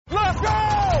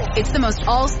It's the most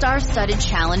all-star studded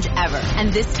challenge ever.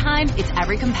 And this time, it's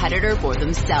every competitor for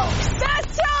themselves.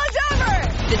 Best challenge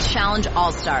ever! The Challenge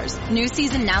All-Stars. New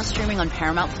season now streaming on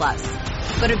Paramount+.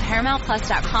 Go to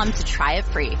ParamountPlus.com to try it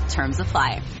free. Terms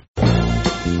apply.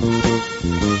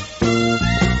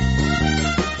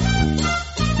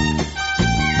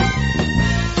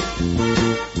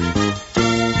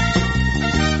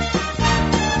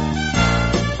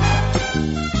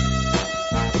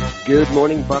 Good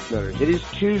morning, Bucknutters. It is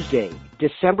Tuesday,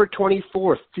 December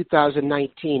 24th,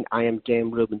 2019. I am Dan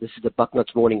Rubin. This is the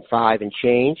Bucknuts Morning 5 and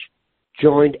change.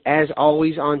 Joined, as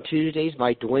always, on Tuesdays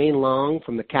by Duane Long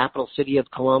from the capital city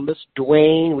of Columbus.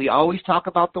 Duane, we always talk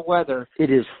about the weather. It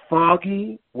is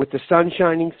foggy with the sun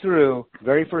shining through.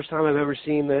 Very first time I've ever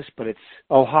seen this, but it's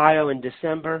Ohio in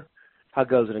December. How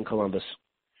goes it in Columbus?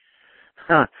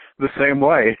 The same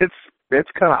way. It's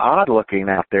kind of odd looking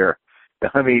out there.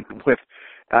 I mean,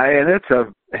 and it's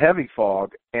a heavy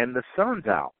fog, and the sun's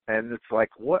out, and it's like,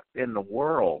 what in the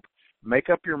world? Make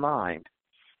up your mind.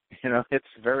 You know, it's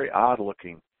very odd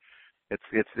looking.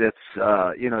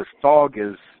 Fog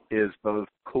is both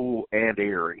cool and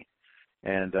eerie,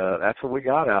 and that's what we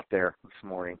got out there this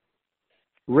morning.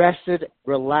 Rested,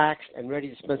 relaxed, and ready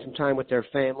to spend some time with their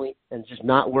family, and just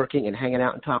not working and hanging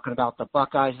out and talking about the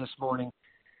Buckeyes this morning.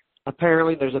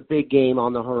 Apparently, there's a big game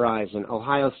on the horizon.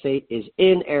 Ohio State is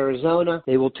in Arizona.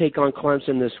 They will take on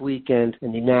Clemson this weekend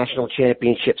in the national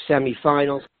championship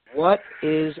semifinals. What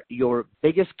is your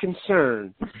biggest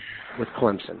concern with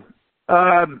Clemson?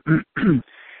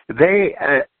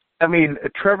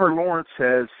 Trevor Lawrence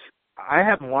I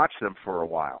haven't watched them for a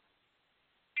while.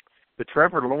 But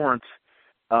Trevor Lawrence,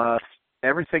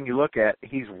 everything you look at,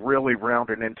 he's really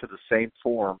rounded into the same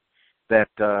form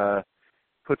that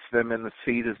puts them in the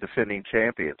seat as defending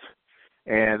champions.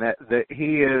 And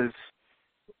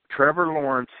Trevor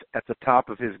Lawrence at the top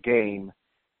of his game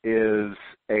is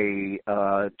a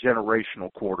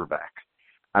generational quarterback.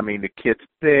 I mean, the kid's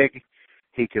big.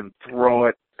 He can throw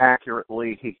it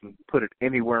accurately. He can put it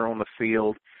anywhere on the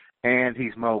field, and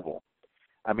he's mobile.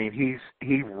 I mean,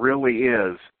 he really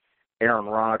is Aaron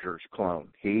Rodgers' clone.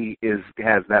 He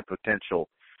has that potential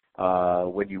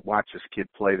when you watch this kid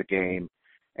play the game.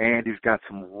 And he's got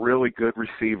some really good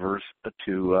receivers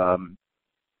to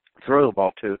throw the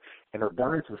ball to, and they're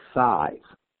guys with size.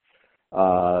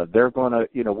 They're going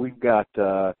to, we've got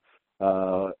our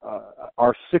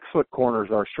 6-foot corners,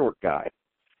 our short guy.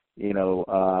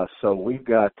 So we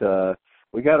got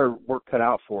our work cut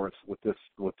out for us with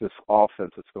this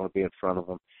offense that's going to be in front of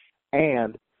them,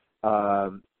 and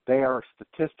they are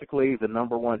statistically the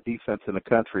number one defense in the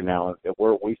country now,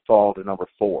 where we fall to number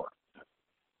 4.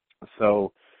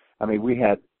 So, I mean, we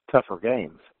had tougher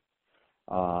games.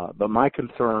 But my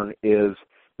concern is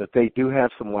that they do have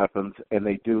some weapons and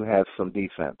they do have some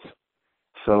defense.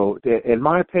 So, in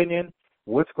my opinion,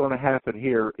 what's going to happen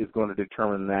here is going to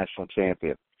determine the national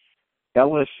champion.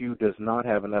 LSU does not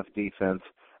have enough defense.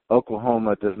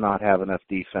 Oklahoma does not have enough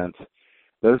defense.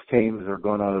 Those teams are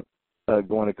going to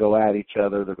go at each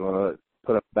other. They're going to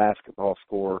put up a basketball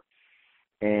score.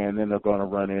 And then they're going to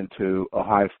run into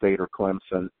Ohio State or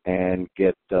Clemson and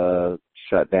get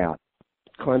shut down.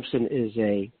 Clemson is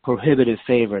a prohibitive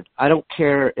favorite. I don't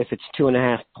care if it's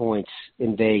 2.5 points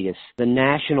in Vegas. The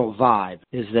national vibe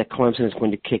is that Clemson is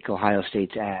going to kick Ohio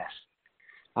State's ass.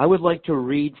 I would like to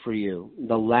read for you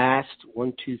the last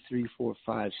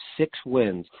 6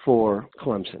 wins for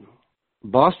Clemson.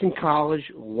 Boston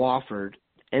College, Wofford,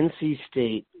 NC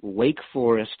State, Wake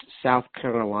Forest, South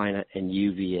Carolina, and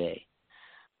UVA.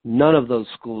 None of those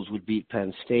schools would beat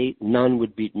Penn State. None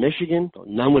would beat Michigan.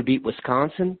 None would beat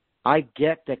Wisconsin. I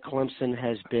get that Clemson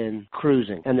has been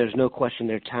cruising, and there's no question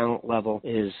their talent level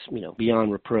is,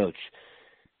 beyond reproach.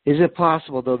 Is it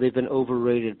possible, though, they've been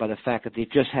overrated by the fact that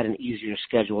they've just had an easier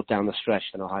schedule down the stretch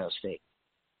than Ohio State?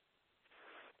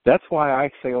 That's why I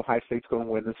say Ohio State's going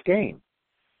to win this game.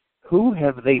 Who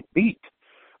have they beat?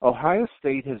 Ohio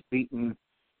State has beaten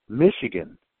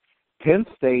Michigan, Penn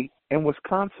State, and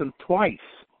Wisconsin twice.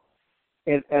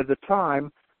 At the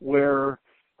time where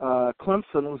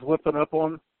Clemson was whipping up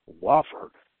on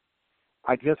Wofford.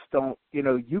 I just don't,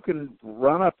 you can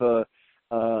run up a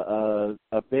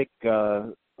big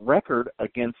record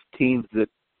against teams that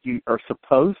you are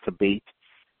supposed to beat.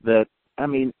 That, I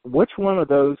mean, which one of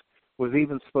those was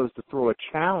even supposed to throw a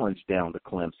challenge down to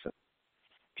Clemson?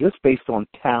 Just based on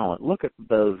talent. Look at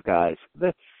those guys.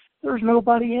 There's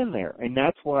nobody in there. And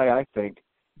that's why I think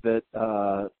that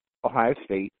Ohio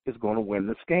State is going to win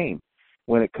this game.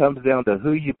 When it comes down to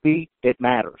who you beat, it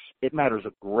matters. It matters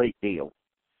a great deal.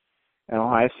 And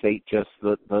Ohio State just,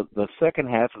 the second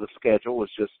half of the schedule was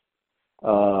just,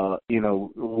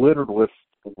 littered with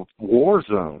war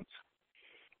zones.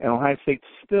 And Ohio State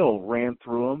still ran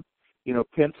through them. You know,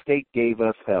 Penn State gave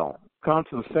us hell.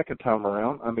 Wisconsin the second time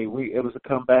around, I mean, it was a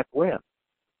comeback win.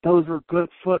 Those are good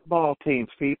football teams,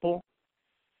 people.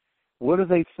 What are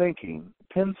they thinking?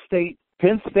 Penn State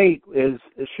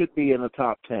should be in the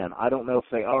top 10. I don't know if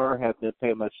they are. Haven't been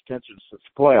paying much attention since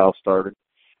the playoffs started,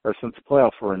 or since the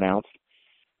playoffs were announced.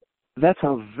 That's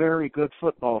a very good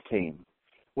football team.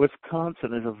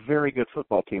 Wisconsin is a very good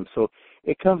football team. So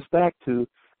it comes back to,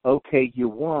 okay, you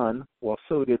won. Well,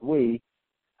 so did we.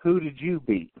 Who did you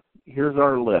beat? Here's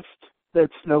our list.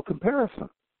 That's no comparison.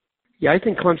 Yeah, I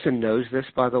think Clemson knows this,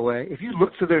 by the way. If you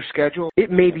look through their schedule, it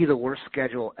may be the worst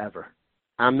schedule ever.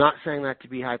 I'm not saying that to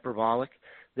be hyperbolic.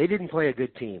 They didn't play a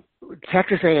good team.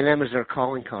 Texas A&M is their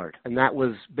calling card, and that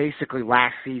was basically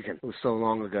last season. It was so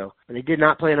long ago. And they did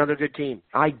not play another good team.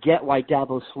 I get why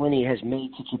Dabo Swinney has made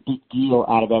such a big deal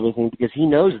out of everything, because he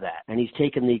knows that. And he's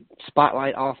taken the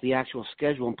spotlight off the actual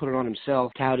schedule and put it on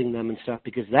himself, touting them and stuff,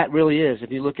 because that really is, if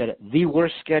you look at it, the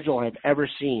worst schedule I've ever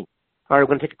seen. All right, we're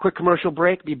going to take a quick commercial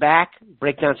break, be back,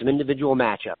 break down some individual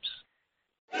matchups.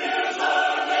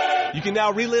 You can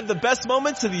now relive the best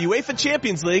moments of the UEFA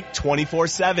Champions League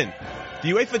 24/7. The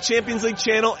UEFA Champions League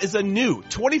channel is a new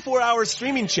 24-hour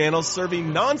streaming channel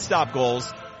serving non-stop goals,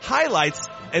 highlights,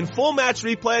 and full match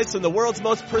replays from the world's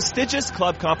most prestigious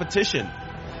club competition.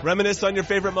 Reminisce on your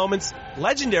favorite moments,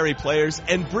 legendary players,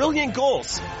 and brilliant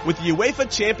goals with the UEFA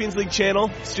Champions League channel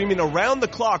streaming around the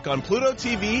clock on Pluto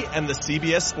TV and the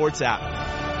CBS Sports app.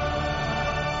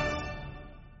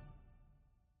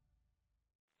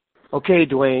 Okay,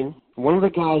 Duane, one of the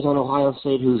guys on Ohio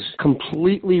State who's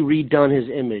completely redone his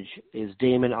image is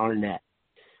Damon Arnett.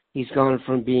 He's gone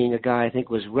from being a guy I think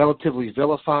was relatively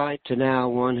vilified to now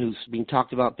one who's being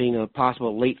talked about being a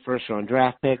possible late first-round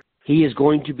draft pick. He is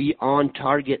going to be on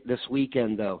target this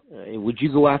weekend, though. Would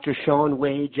you go after Shaun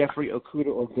Wade, Jeffrey Okudah,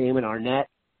 or Damon Arnett?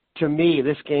 To me,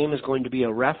 this game is going to be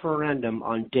a referendum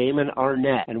on Damon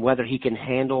Arnett and whether he can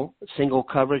handle single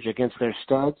coverage against their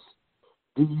studs.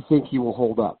 Do you think he will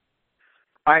hold up?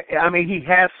 I mean, he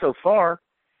has so far.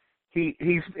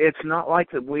 It's not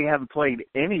like that we haven't played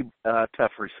any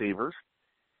tough receivers.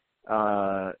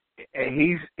 The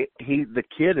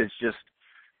kid is just,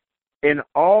 in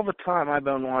all the time I've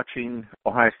been watching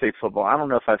Ohio State football, I don't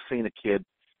know if I've seen a kid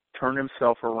turn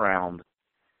himself around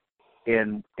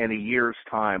in a year's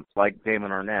time like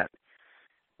Damon Arnett.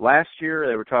 Last year,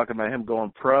 they were talking about him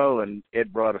going pro, and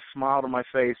it brought a smile to my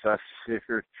face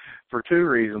for two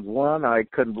reasons. One, I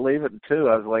couldn't believe it, and two,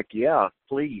 I was like, yeah,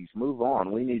 please, move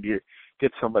on. We need to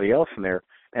get somebody else in there.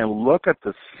 And look at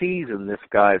the season this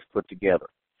guy's put together.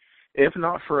 If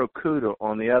not for Okudah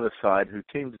on the other side, who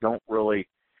teams don't really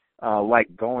like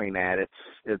going at,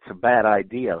 it's a bad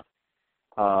idea.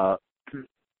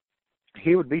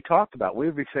 He would be talked about. We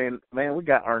would be saying, man, we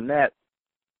got Arnett.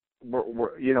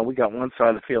 We got one side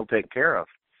of the field taken care of.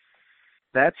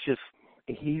 That's just,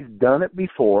 he's done it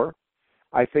before.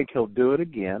 I think he'll do it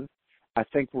again. I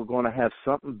think we're going to have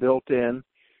something built in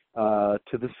to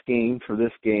the scheme for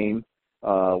this game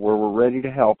where we're ready to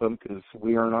help him, because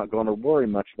we are not going to worry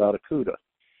much about Okudah.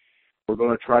 We're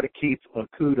going to try to keep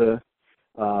Okudah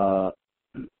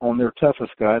on their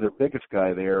toughest guy, their biggest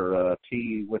guy there,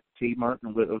 T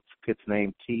Martin, what's the kid's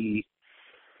name? T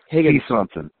Higgins. T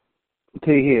something.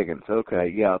 T. Higgins,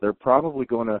 okay, yeah. They're probably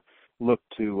going to look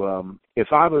to, if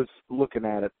I was looking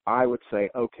at it, I would say,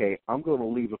 okay, I'm going to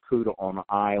leave Okudah on the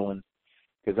island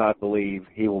because I believe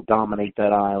he will dominate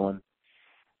that island.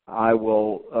 I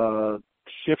will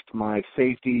shift my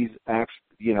safeties,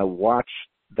 watch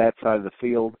that side of the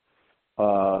field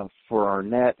for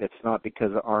Arnett. It's not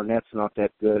because Arnett's not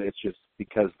that good. It's just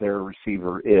because their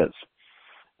receiver is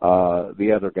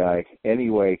the other guy.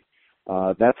 Anyway,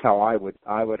 that's how I would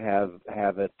have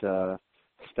it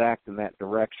stacked in that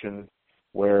direction,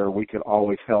 where we could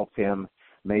always help him.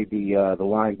 Maybe the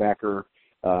linebacker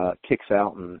kicks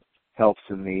out and helps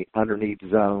in the underneath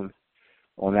zone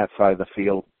on that side of the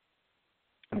field,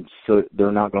 and so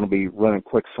they're not going to be running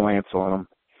quick slants on him.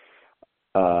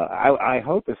 I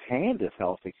hope his hand is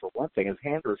healthy, for one thing. His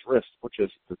hand or his wrist, which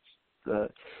is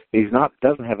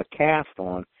doesn't have a cast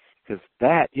on, because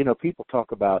that, people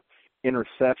talk about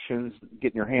interceptions,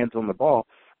 getting your hands on the ball.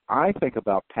 I think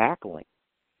about tackling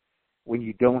when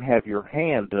you don't have your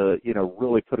hand to,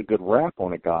 really put a good wrap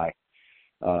on a guy.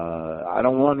 I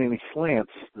don't want any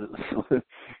slants.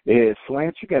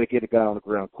 Slants, you got to get a guy on the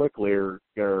ground quickly, or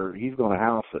he's going to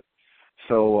house it.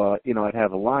 So, I'd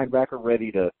have a linebacker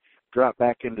ready to drop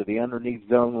back into the underneath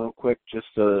zone real quick,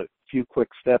 just a few quick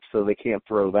steps so they can't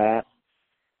throw that.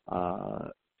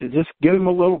 Just give him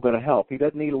a little bit of help. He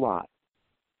doesn't need a lot.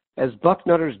 As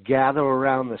Bucknutters gather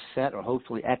around the set, or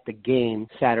hopefully at the game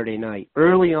Saturday night,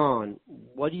 early on,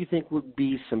 what do you think would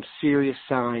be some serious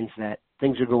signs that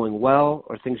things are going well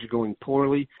or things are going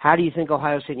poorly? How do you think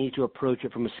Ohio State needs to approach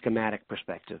it from a schematic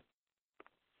perspective?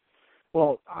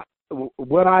 Well,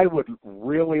 what I would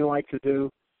really like to do,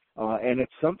 and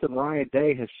it's something Ryan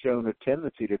Day has shown a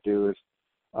tendency to do, is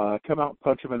come out and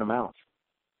punch him in the mouth.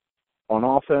 On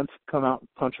offense, come out and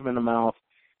punch him in the mouth.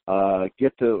 We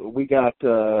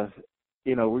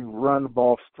run the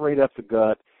ball straight up the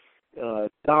gut.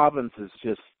 Dobbins has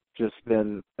just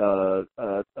been a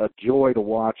joy to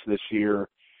watch this year.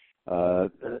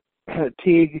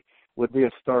 Teague would be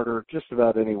a starter just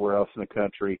about anywhere else in the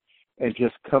country, and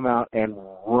just come out and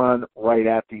run right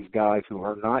at these guys who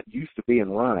are not used to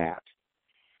being run at.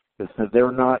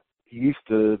 They're not used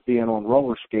to being on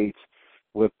roller skates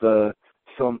with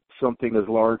something as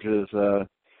large as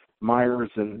Myers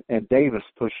and Davis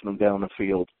pushing them down the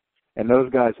field. And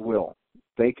those guys will.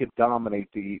 They could dominate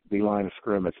the line of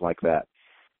scrimmage like that.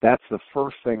 That's the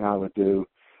first thing I would do.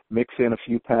 Mix in a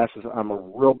few passes. I'm a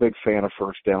real big fan of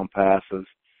first down passes.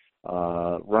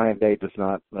 Ryan Day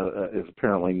is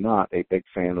apparently not a big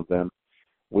fan of them.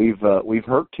 We've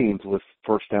hurt teams with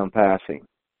first down passing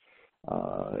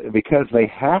because they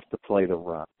have to play the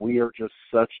run. We are just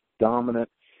such dominant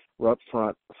up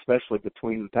front, especially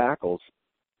between the tackles.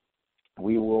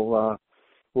 We'll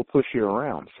push you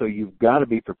around. So you've got to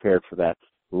be prepared for that.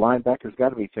 Linebackers got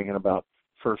to be thinking about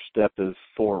first step is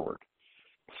forward.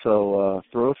 So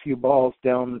throw a few balls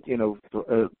down,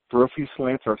 throw a few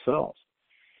slants ourselves.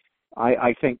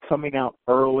 I think coming out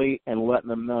early and letting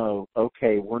them know,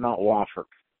 okay, we're not Wofford.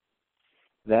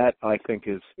 That, I think,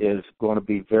 is going to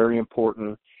be very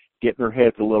important, getting their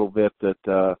heads a little bit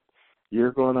that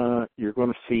you're going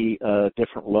to see a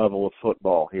different level of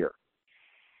football here.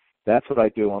 That's what I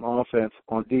do on offense.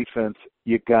 On defense,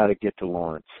 you got to get to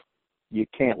Lawrence. You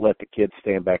can't let the kid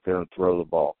stand back there and throw the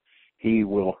ball. He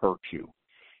will hurt you.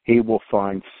 He will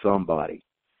find somebody,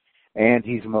 and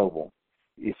he's mobile.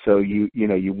 So you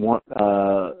want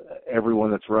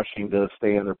everyone that's rushing to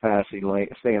stay in their passing lane,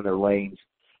 stay in their lanes,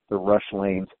 their rush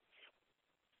lanes,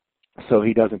 so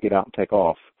he doesn't get out and take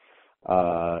off.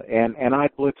 And I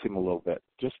blitz him a little bit,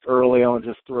 just early on,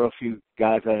 just throw a few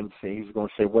guys at him. He's going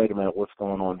to say, "Wait a minute, what's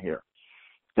going on here?"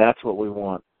 That's what we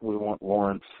want. We want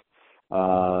Lawrence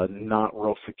not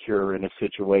real secure in a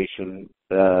situation,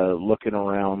 looking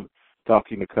around,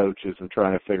 talking to coaches, and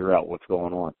trying to figure out what's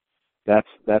going on.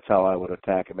 That's how I would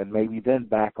attack him, and maybe then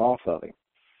back off of him.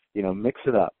 Mix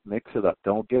it up.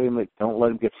 Don't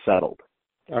let him get settled.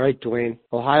 All right, Duane.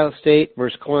 Ohio State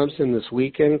versus Clemson this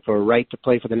weekend for a right to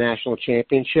play for the national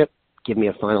championship. Give me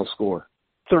a final score.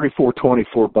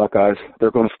 34-24 Buckeyes.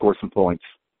 They're going to score some points.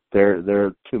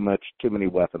 They're too many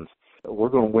weapons. We're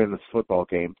going to win this football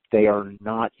game. They are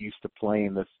not used to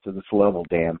playing to this level,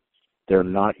 Dan. They're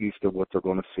not used to what they're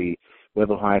going to see with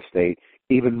Ohio State.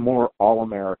 Even more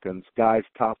All-Americans, guys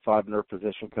top 5 in their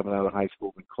position coming out of high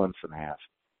school than Clemson has.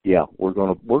 Yeah, we're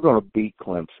going to beat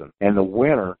Clemson, and the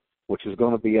winner, which is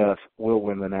going to be us, will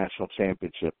win the national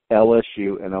championship.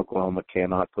 LSU and Oklahoma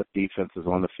cannot put defenses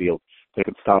on the field that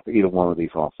can stop either one of these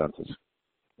offenses.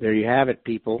 There you have it,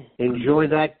 people. Enjoy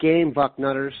that game,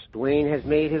 Bucknutters. Duane has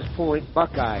made his point.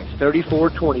 Buckeyes,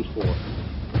 34-24.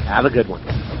 Have a good one.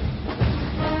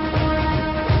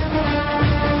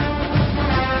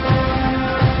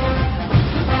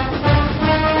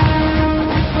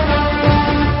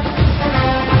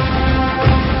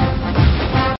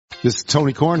 This is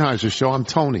Tony Kornheiser's show. I'm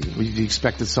Tony. You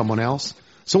expected someone else?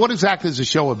 So what exactly is the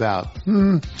show about?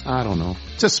 I don't know.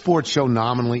 It's a sports show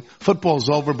nominally. Football's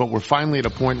over, but we're finally at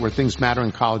a point where things matter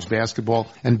in college basketball,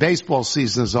 and baseball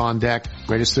season is on deck.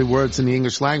 Greatest 3 words in the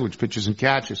English language, pitchers and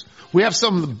catchers. We have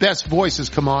some of the best voices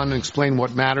come on and explain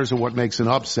what matters and what makes an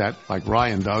upset, like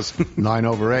Ryan does,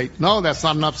 9/8. No, that's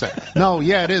not an upset. No,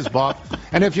 yeah, it is, Bob.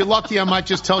 And if you're lucky, I might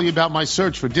just tell you about my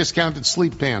search for discounted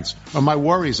sleep pants or my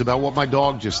worries about what my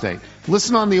dog just ate.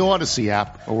 Listen on the Odyssey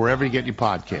app or wherever you get your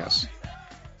podcasts.